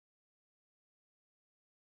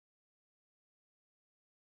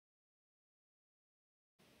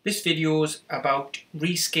This video is about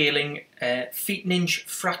rescaling feet and inch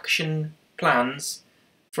fraction plans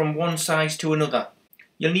from one size to another.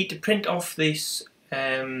 You'll need to print off this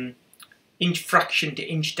inch fraction to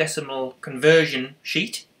inch decimal conversion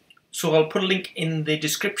sheet. So I'll put a link in the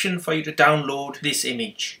description for you to download this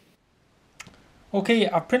image. Okay,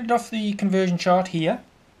 I've printed off the conversion chart here,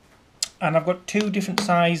 and I've got two different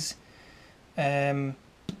size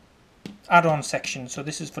add-on sections. So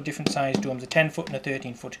this is for different size domes, a 10 foot and a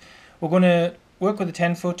 13 foot. We're going to work with the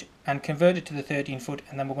 10 foot and convert it to the 13 foot,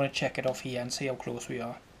 and then we're going to check it off here and see how close we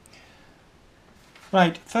are.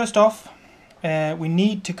 Right, first off, we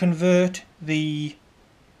need to convert the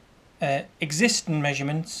existing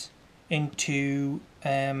measurements into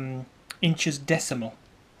inches decimal,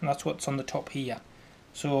 and that's what's on the top here.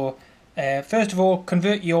 So first of all,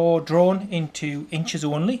 convert your drone into inches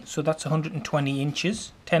only, so that's 120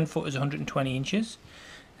 inches. 10 foot is 120 inches,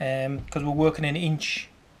 because we're working in inch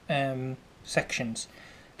sections.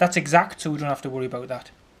 That's exact, so we don't have to worry about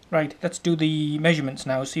that. Right, let's do the measurements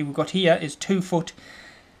now. See, we've got here is 2 foot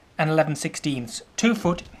and 11/16. 2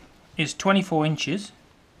 foot is 24 inches,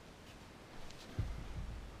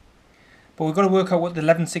 but we've got to work out what the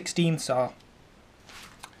 11/16 are.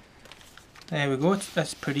 There we go,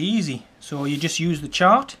 that's pretty easy. So you just use the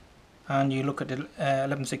chart and you look at the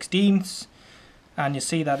 11/16, and you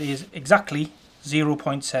see that is exactly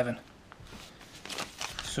 0.7.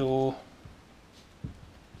 So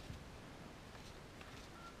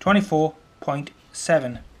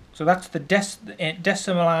 24.7. So that's the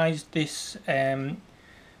decimalized this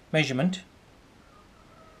measurement.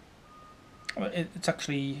 It's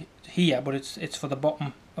actually here, but it's for the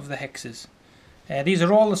bottom of the hexes. These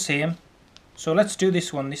are all the same. So let's do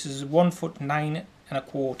this one. This is 1 foot 9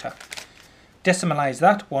 1/4. Decimalize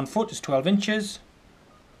that. 1 foot is 12 inches.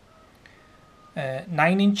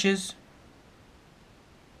 9 inches.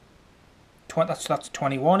 That's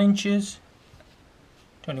 21 inches.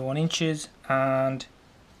 21 inches and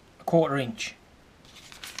 1/4 inch.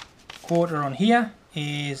 Quarter on here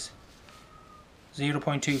is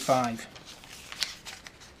 0.25.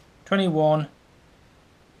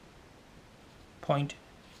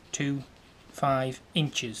 21.25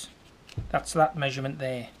 inches. That's that measurement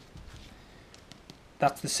there.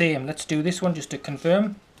 That's the same. Let's do this one just to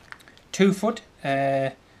confirm. 2 foot,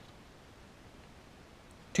 2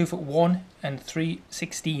 foot 1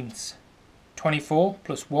 3/16. 24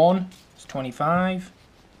 plus 1 is 25.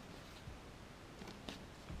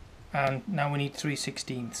 And now we need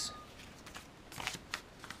 3/16.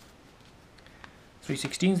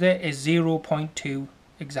 3/16 there is 0.2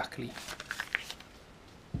 exactly.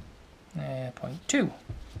 0.2.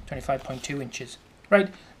 25.2 inches.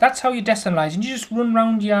 Right, that's how you decimalize, and you just run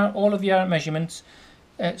round all of your measurements,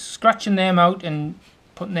 scratching them out and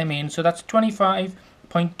putting them in. So that's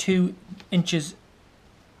 25.2 inches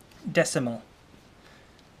decimal.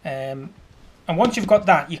 And once you've got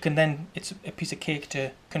that, you can then, it's a piece of cake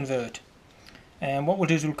to convert. And what we'll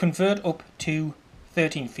do is we'll convert up to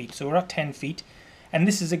 13 feet. So we're at 10 feet, and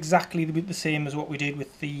this is exactly the same as what we did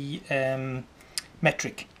with the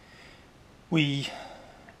metric. We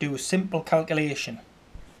do a simple calculation.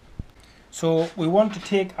 So we want to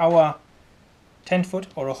take our 10 foot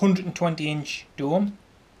or 120 inch dome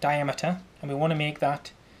diameter, and we want to make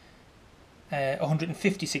that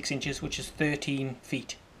 156 inches, which is 13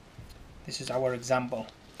 feet. This is our example.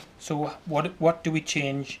 So what do we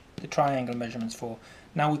change the triangle measurements for?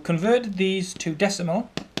 Now we converted these to decimal,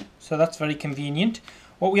 so that's very convenient.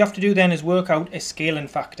 What we have to do then is work out a scaling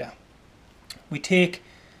factor. We take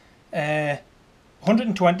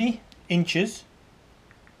 120 inches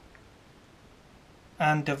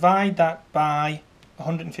and divide that by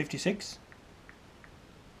 156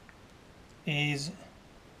 is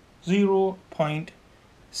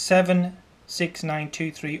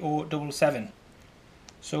 0.76923077.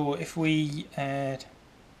 So if we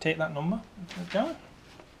take that number and put it down,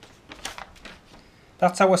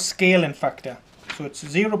 that's our scaling factor. So it's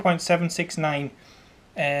 0.769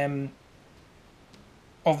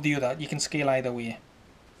 of the other. You can scale either way.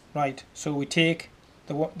 Right, so we take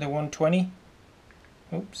the 120,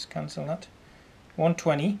 oops, cancel that,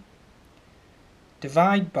 120,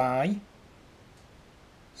 divide by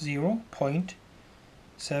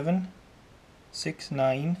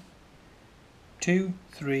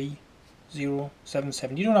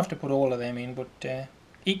 0.76923077. You don't have to put all of them in, but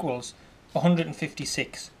equals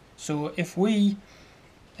 156. So if we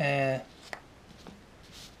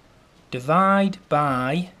divide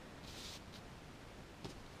by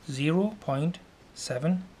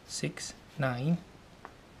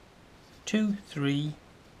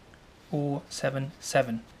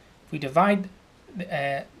 0.7692377. If we divide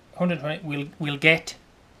 120, we'll get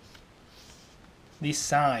this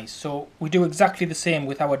size. So we do exactly the same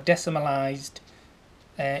with our decimalized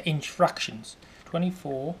inch fractions.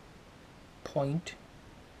 24 point,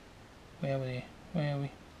 where are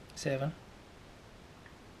we? 7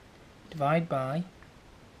 divide by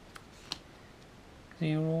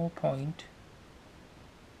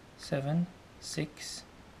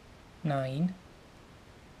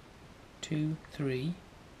 0.76923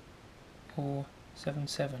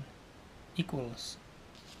 equals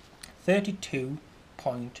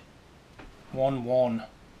 32.11.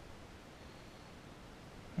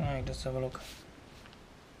 Right, let's have a look.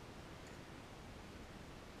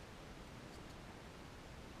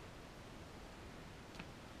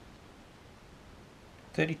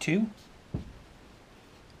 (32)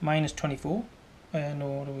 minus 24. No,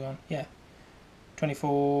 what are we on? Yeah,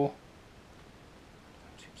 24.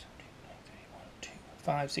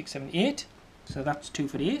 5, 6, 7, 8. So that's 2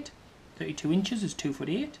 foot 8. 32 inches is 2 foot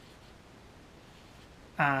 8.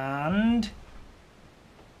 And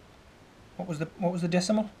what was the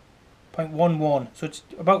decimal? 0.11. So it's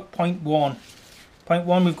about 0.1.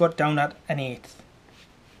 0.1 we've got down at an eighth.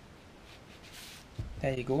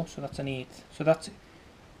 There you go. So that's an eighth. So that's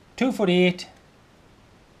 2 foot 8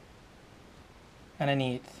 and an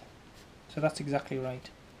eighth. So that's exactly right.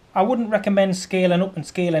 I wouldn't recommend scaling up and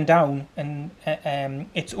scaling down, and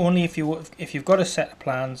it's only if you've got a set of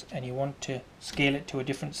plans and you want to scale it to a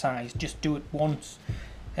different size. Just do it once.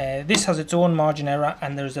 This has its own margin error,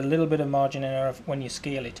 and there's a little bit of margin error when you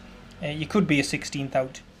scale it. You could be a 16th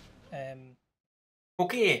out.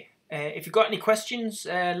 Okay, if you've got any questions,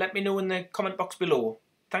 let me know in the comment box below.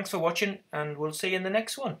 Thanks for watching, and we'll see you in the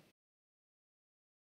next one.